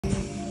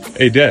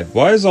Hey, Dad,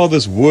 why is all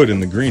this wood in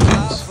the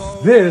greenhouse?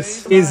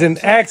 This is an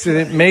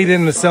accident made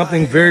into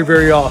something very,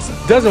 very awesome.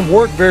 It doesn't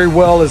work very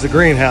well as a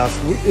greenhouse.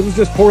 It was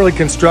just poorly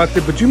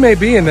constructed, but you may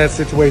be in that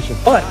situation.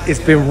 But it's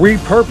been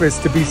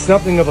repurposed to be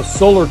something of a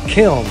solar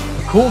kiln.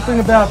 The cool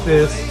thing about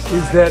this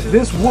is that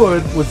this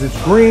wood was as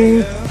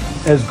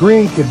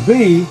green could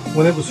be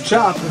when it was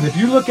chopped. And if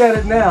you look at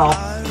it now,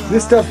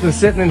 this stuff's been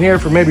sitting in here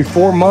for maybe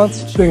 4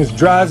 months. This thing is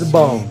dry as a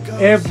bone.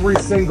 Every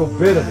single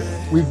bit of it.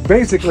 We've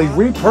basically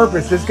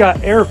repurposed, it's got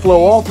airflow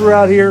all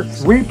throughout here,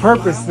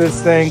 repurposed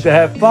this thing to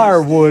have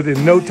firewood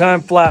in no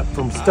time flat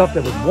from stuff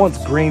that was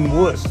once green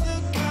wood.